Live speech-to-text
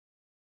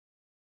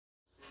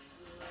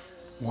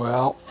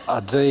Well,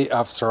 a day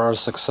after our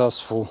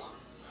successful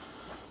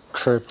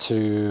trip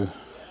to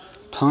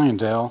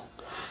Pinedale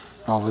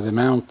over the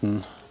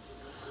mountain,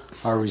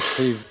 I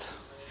received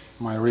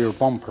my rear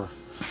bumper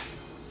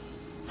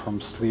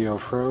from Slee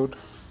OffRoad.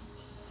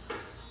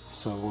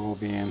 So we'll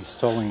be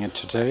installing it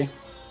today.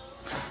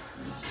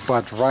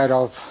 But right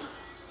off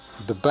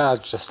the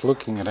bat, just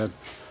looking at it,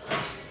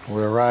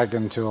 we're right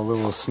into a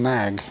little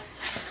snag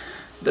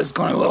that's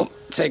going to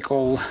take a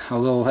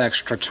little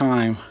extra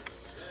time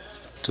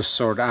to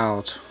sort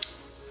out.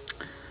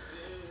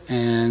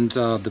 And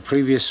the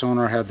previous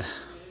owner had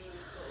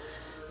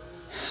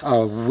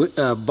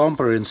a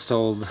bumper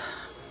installed.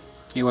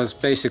 It was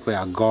basically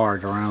a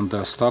guard around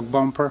the stock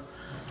bumper,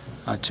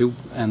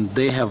 and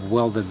they have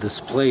welded this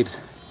plate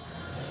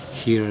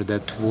here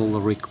that we'll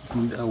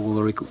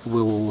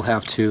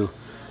have to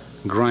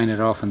grind it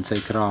off and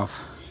take it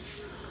off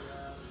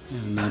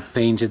and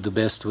paint it the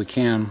best we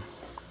can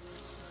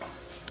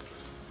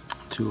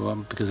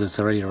because it's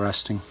already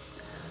rusting.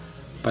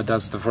 But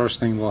that's the first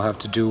thing we'll have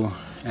to do.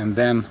 And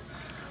then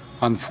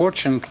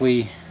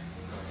unfortunately,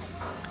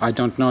 I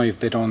don't know if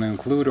they don't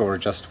include or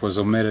just was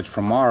omitted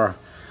from our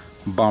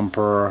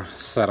bumper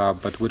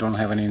setup, but we don't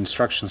have any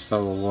instructions,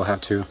 so we'll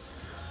have to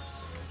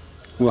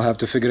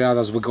figure it out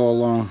as we go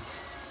along.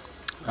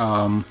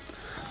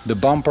 The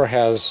bumper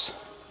has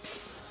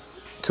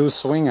two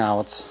swing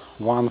outs,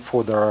 one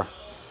for the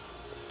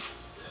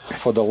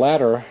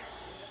ladder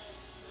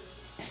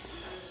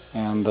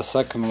and the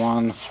second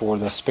one for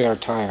the spare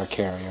tire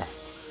carrier.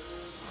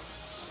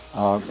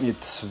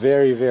 It's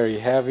very, very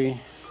heavy,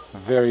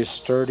 very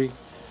sturdy.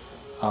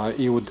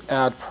 It would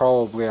add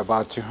probably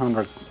about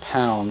 200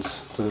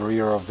 pounds to the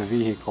rear of the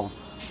vehicle,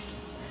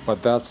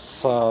 but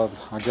that's I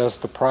guess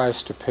the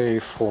price to pay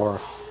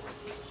for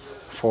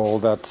all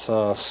that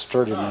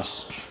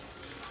sturdiness.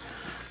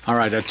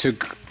 Alright, I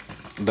took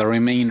the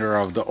remainder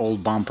of the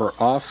old bumper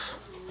off.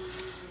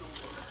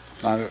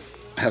 I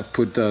have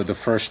put the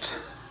first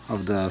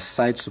of the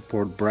side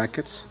support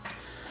brackets.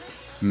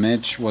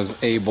 Mitch was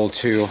able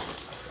to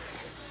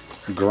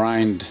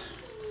grind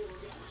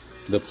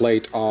the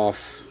plate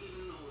off,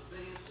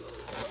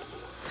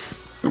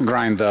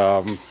 grind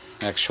the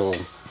actual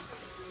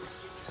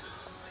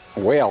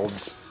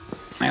welds,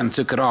 and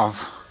took it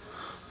off,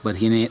 but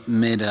he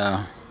made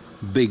a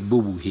big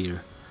boo-boo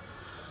here.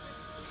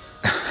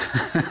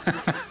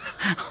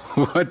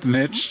 What,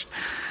 Mitch?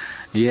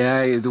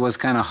 Yeah, it was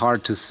kind of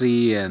hard to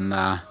see, and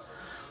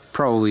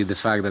probably the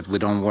fact that we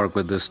don't work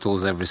with these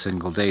tools every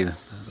single day,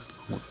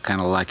 kind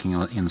of lacking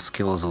in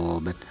skills a little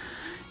bit.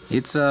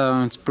 It's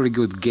pretty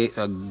good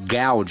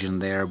gouge in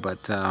there,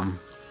 but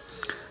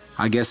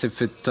I guess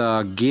if it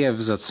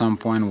gives at some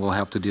point, we'll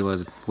have to deal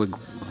with it.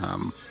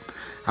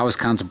 I was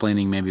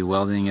contemplating maybe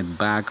welding it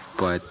back,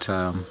 but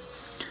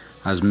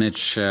as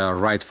Mitch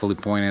rightfully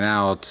pointed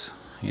out,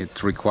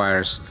 it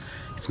requires,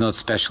 if not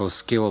special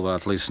skill,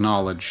 but at least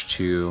knowledge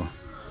to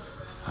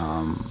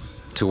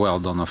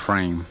weld on the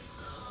frame.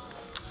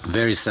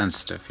 Very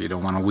sensitive. You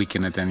don't want to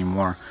weaken it any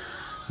more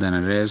than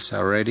it is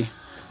already.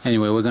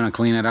 Anyway, we're gonna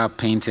clean it up,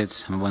 paint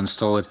it, and we'll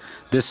install it.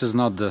 This is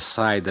not the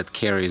side that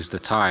carries the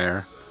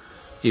tire,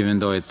 even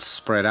though it's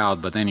spread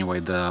out. But anyway,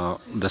 the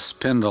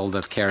spindle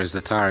that carries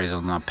the tire is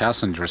on the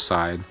passenger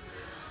side.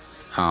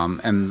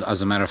 And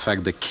as a matter of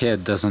fact, the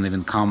kit doesn't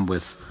even come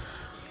with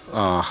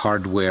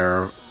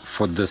hardware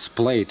for this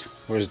plate.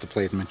 Where's the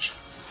plate, Mitch?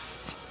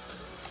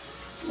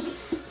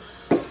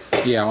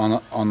 Yeah,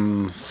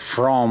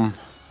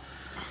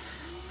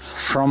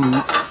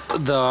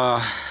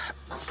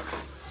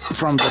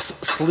 from the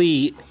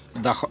Slee,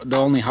 the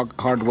only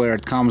hardware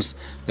it comes,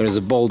 there's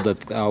a bolt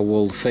that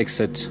will fix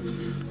it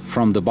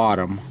from the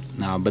bottom,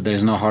 but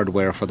there's no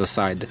hardware for the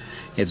side.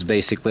 It's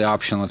basically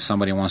optional if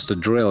somebody wants to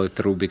drill it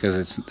through, because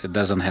it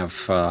doesn't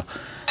have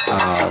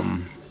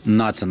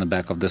nuts in the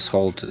back of this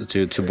hole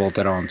to bolt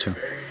it onto.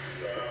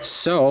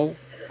 So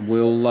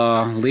we'll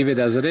leave it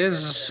as it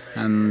is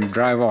and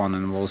drive on,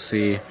 and we'll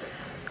see.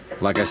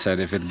 Like I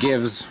said, if it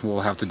gives, we'll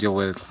have to deal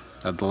with it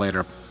at the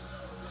later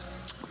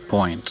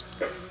point.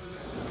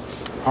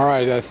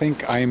 Alright, I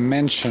think I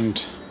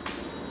mentioned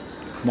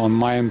on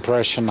my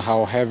impression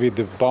how heavy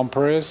the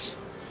bumper is.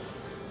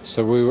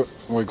 So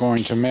we're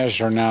going to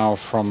measure now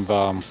from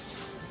the...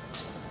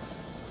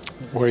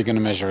 Where are you going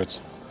to measure it?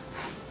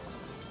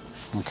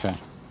 Okay.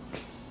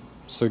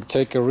 So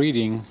take a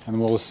reading and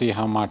we'll see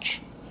how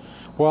much.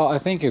 Well, I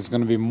think it's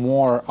going to be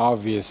more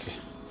obvious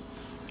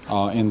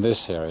in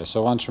this area. So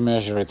I want to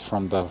measure it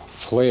from the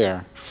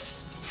flare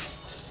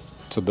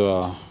to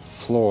the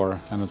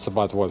floor, and it's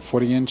about what,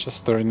 40 inches,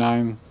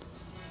 39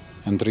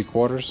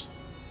 3/4?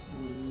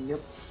 Yep,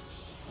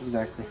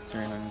 exactly,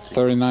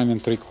 39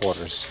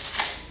 3/4.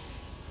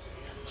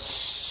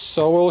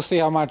 So we'll see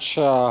how much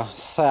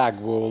sag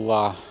it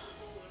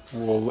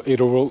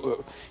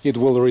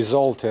will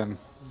result in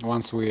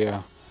once we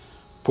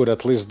put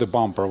at least the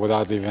bumper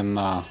without even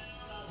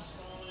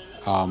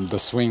the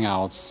swing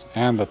outs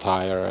and the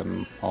tire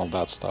and all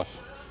that stuff.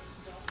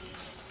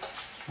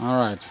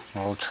 Alright,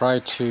 we'll try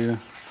to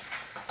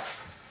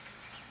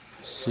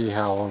see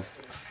how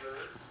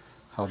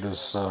how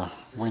this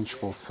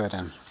winch will fit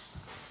in.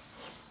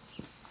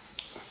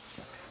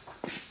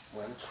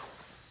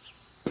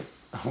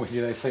 Winch?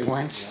 Did I say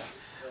winch?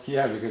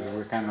 Yeah, because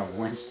we're kind of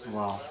winched.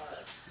 Well,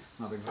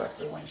 not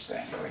exactly winched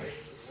anyway.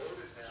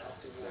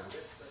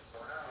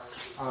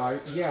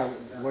 Yeah,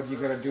 what you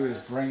gotta do is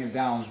bring it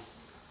down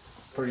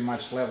pretty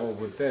much level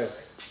with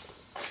this.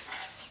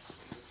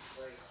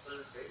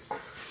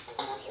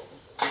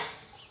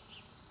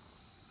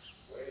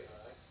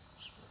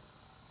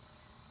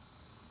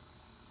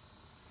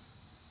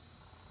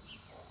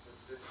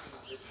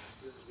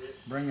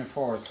 Bring it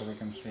forward so we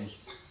can see.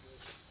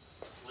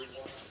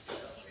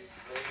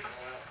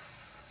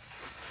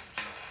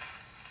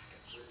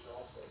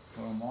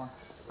 A little more?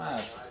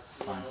 That's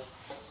fine.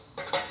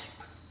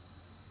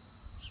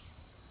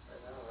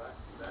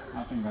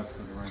 I think that's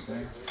good right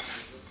there.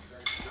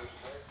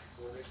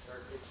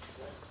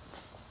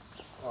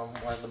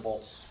 One of the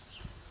bolts.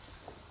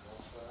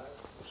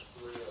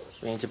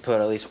 We need to put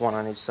at least one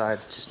on each side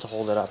just to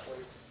hold it up.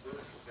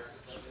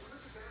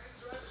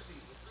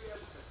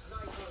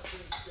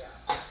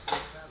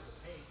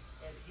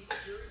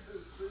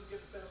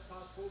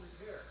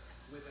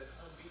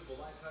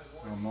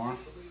 A little more.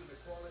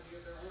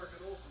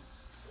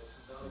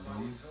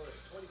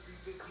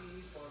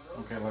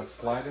 Okay, let's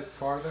slide it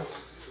farther.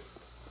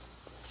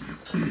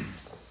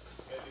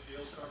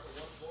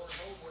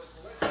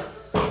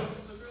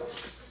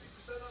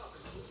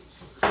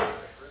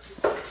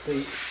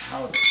 See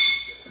how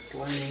it's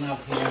lining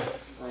up here.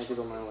 I need to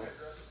go my way.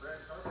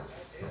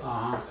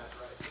 Uh-huh.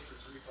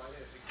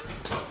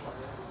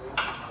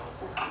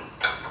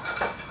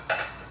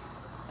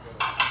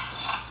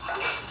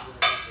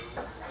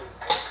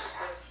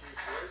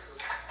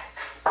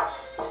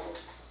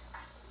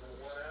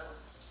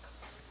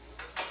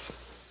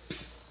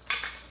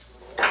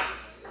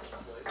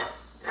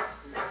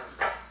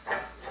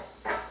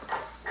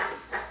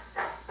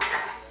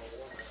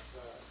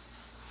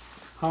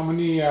 How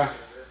many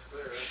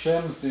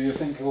shims do you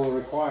think it will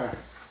require?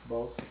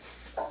 Both.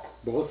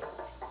 Both?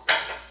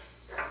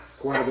 It's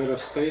quite a bit of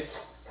space.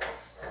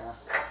 Yeah.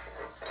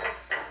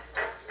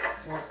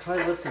 Well,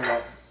 try lifting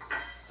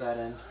that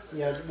end.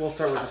 Yeah, we'll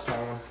start with the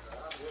small one.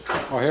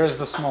 Oh, here's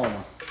the small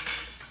one.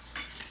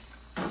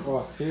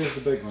 Oh, here's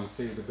the big one.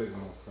 See, the big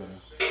one will fit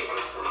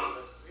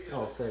in.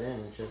 Oh, fit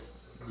in. It's just,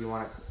 you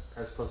want it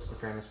as close to the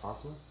frame as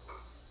possible?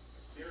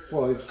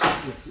 Well,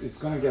 it's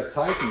going to get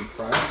tightened,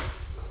 right?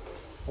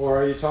 Or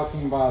are you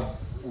talking about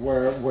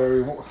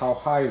how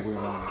high we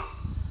want it?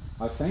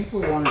 I think we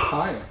want it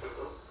higher.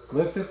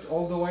 Lift it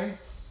all the way.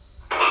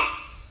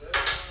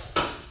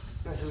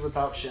 This is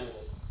without shim.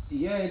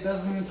 Yeah, it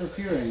doesn't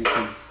interfere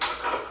anything.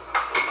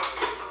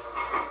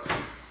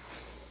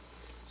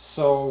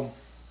 So,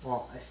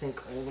 Well, I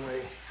think all the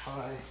way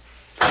high.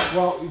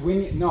 well,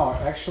 no,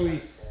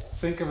 actually,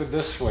 think of it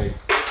this way.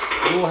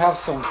 We will have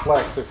some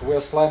flex if we're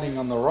sliding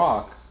on the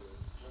rock.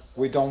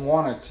 We don't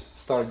want it to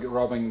start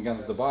rubbing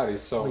against the body,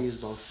 so... We'll use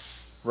both.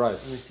 Right.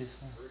 Let me see this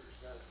one.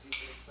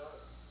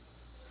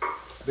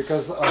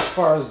 Because as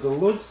far as the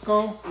loops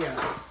go...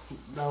 Yeah,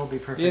 that'll be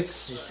perfect.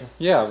 It's...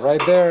 Yeah,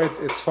 right there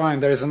it's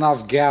fine. There's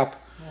enough gap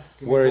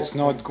where it's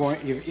not then. going...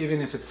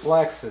 even if it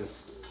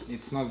flexes,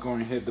 it's not going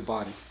to hit the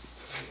body.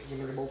 Give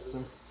me the bolts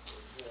then.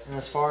 And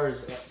as far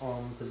as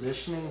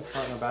positioning,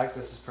 front and back,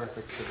 this is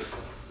perfect for this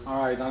one.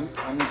 Alright,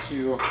 I need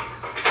to...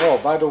 Oh,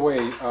 by the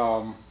way,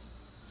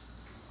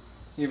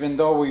 even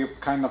though we're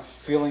kind of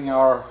feeling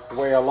our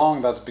way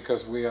along, that's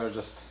because we are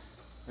just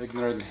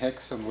ignorant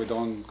hicks and we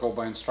don't go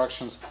by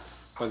instructions.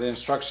 But the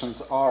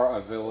instructions are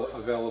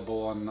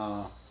available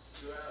on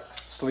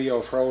Slee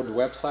OffRoad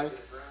website.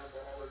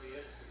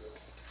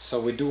 So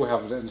we do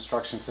have the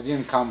instructions. They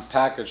didn't come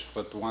packaged,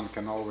 but one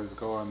can always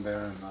go on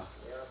there and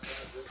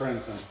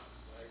print them.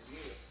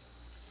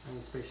 And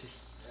the spacers.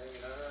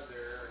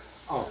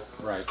 Oh,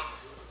 right.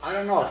 I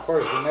don't know, of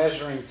course the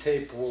measuring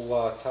tape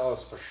will tell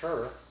us for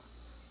sure.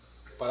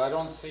 But I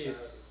don't see it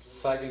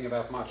sagging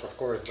that much. Of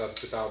course,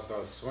 that's without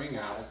the swing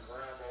out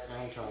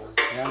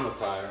and the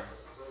tire.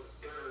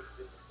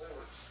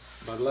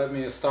 But let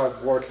me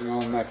start working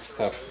on the next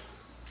step.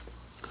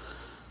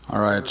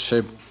 Alright,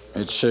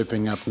 it's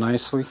shaping up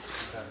nicely.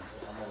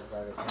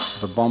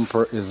 The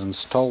bumper is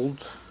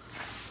installed,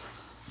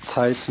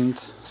 tightened,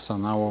 so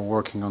now we're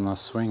working on the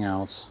swing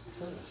outs.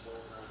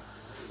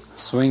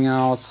 Swing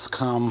outs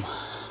come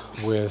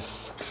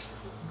with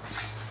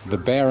the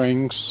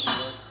bearings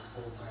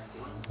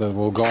that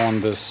will go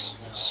on this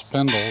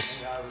spindles.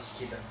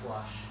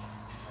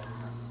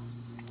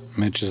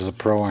 Mitch is a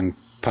pro in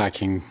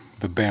packing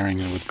the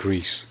bearings with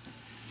grease.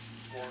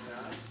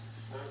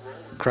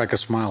 Crack a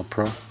smile,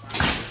 pro.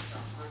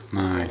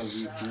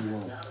 Nice.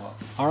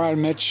 All right,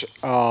 Mitch.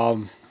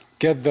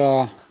 Get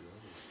the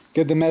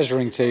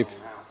measuring tape.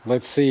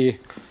 Let's see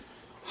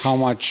how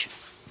much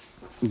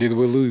did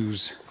we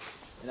lose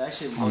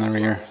on the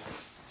rear.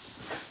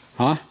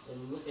 Huh?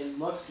 It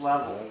looks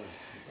level.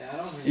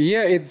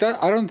 Yeah,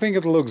 I don't think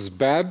it looks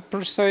bad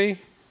per se,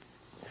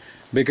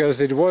 because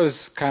it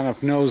was kind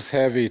of nose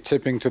heavy,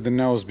 tipping to the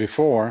nose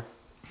before.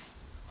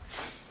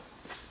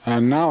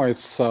 And now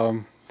it's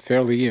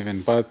fairly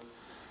even, but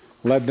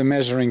let the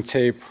measuring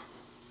tape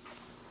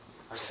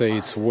say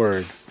its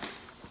word.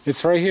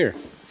 It's right here,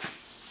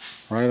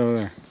 right over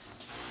there.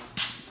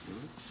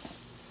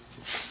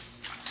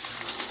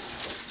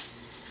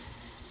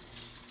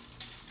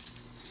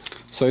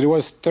 So it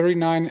was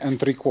 39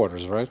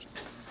 3/4, right?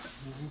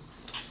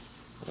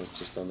 That's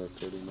just under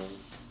 39.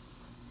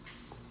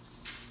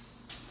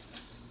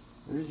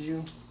 What did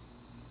you?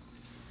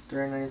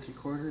 39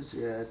 3/4?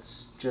 Yeah,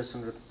 it's just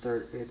under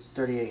 30. It's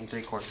 38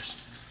 3/4.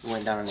 It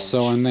went down an inch.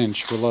 So an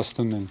inch, we lost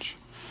an inch.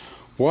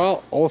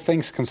 Well, all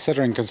things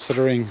considering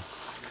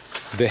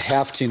the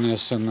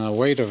heftiness and the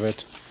weight of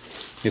it,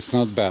 it's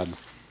not bad.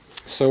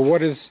 So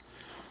what is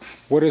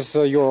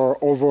your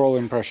overall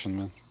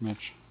impression,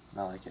 Mitch?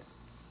 I like it.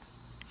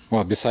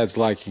 Well, besides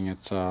liking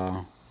it,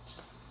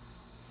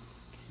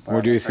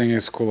 what do you think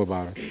is cool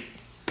about it?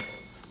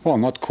 Well,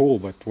 not cool,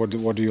 but what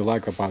do you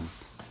like about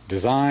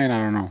design?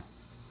 I don't know.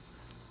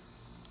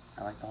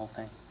 I like the whole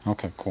thing.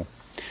 Okay, cool.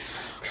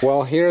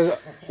 Well, here's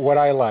what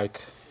I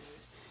like.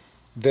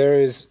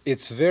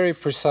 It's very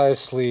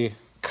precisely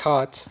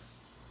cut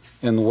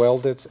and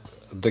welded.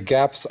 The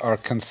gaps are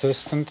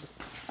consistent.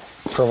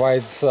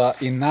 Provides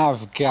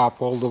enough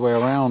gap all the way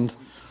around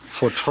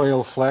for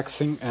trail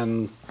flexing,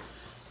 and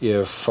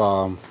if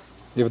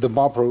the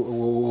bumper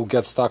will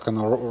get stuck on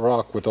a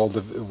rock with all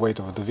the weight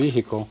of the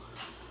vehicle,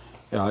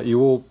 it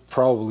will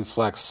probably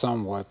flex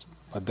somewhat,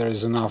 but there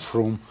is enough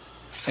room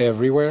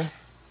everywhere.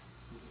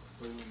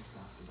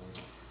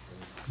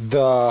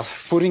 The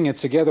putting it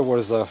together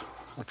was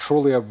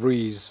truly a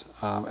breeze.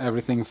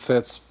 Everything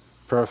fits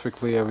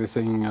perfectly.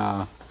 Everything,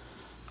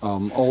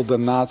 all the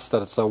nuts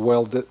that's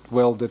welded.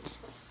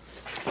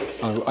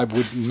 I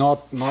would no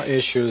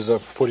issues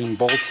of putting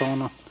bolts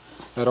on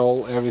at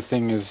all.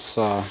 Everything is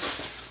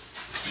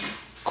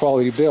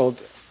quality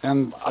built,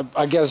 and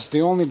I guess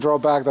the only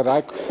drawback that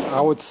I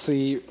would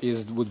see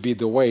would be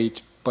the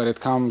weight, but it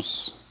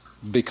comes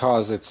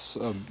because it's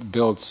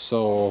built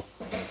so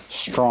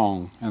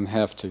strong and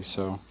hefty,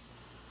 so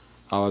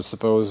I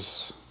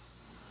suppose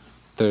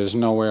there's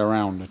no way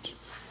around it.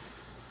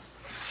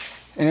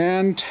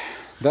 And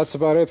that's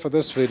about it for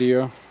this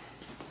video.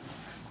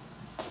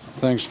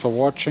 Thanks for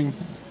watching.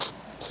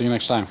 See you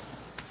next time.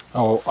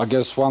 Oh, I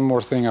guess one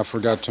more thing I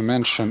forgot to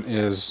mention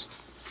is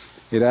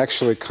it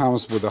actually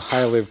comes with a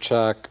high lift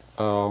jack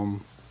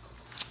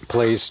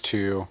place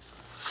to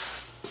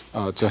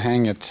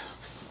hang it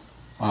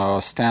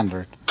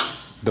standard.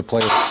 The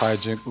plate of high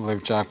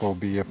lift jack will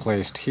be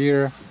placed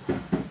here,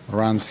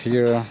 runs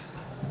here,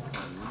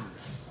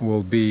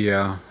 will be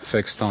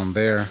fixed on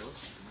there.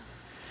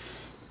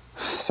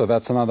 So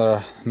that's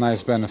another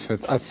nice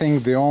benefit. I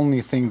think the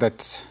only thing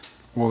that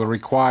will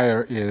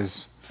require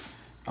is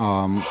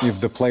if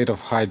the plate of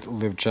high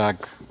lift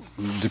jack,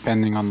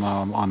 depending on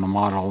the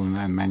model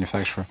and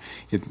manufacturer,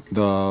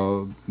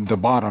 the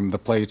bottom, the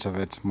plate of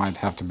it might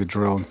have to be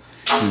drilled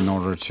in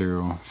order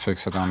to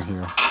fix it on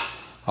here.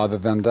 Other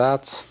than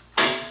that,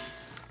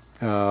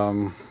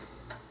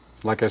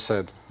 like I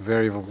said,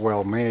 very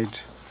well made,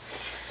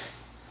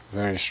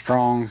 very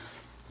strong.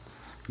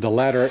 The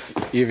ladder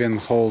even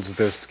holds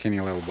this skinny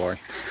little boy.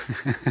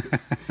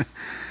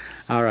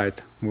 All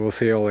right, we'll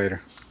see you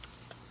later.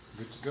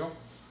 Good to go.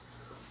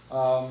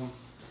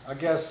 I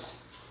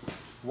guess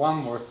one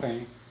more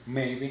thing,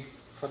 maybe,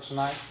 for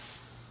tonight,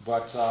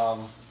 but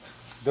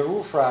the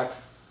roof rack,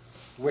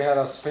 we had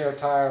a spare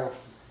tire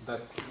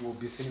that will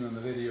be seen in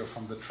the video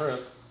from the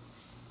trip.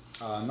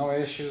 No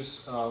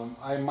issues.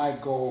 I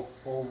might go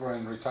over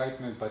and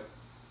retighten it, but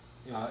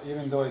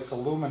even though it's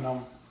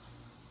aluminum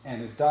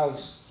and it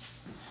does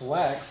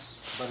flex,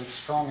 but it's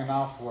strong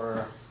enough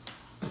where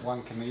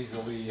one can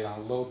easily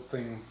load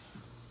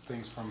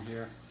things from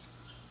here.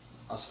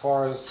 As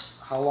far as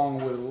how long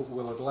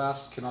will it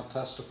last, cannot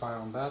testify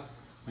on that.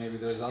 Maybe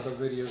there's other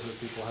videos that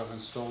people have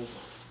installed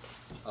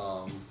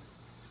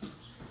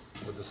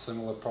with a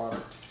similar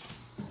product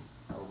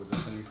or with the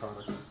same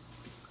product.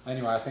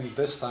 Anyway, I think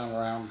this time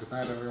around, good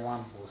night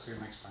everyone, we'll see you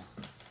next time.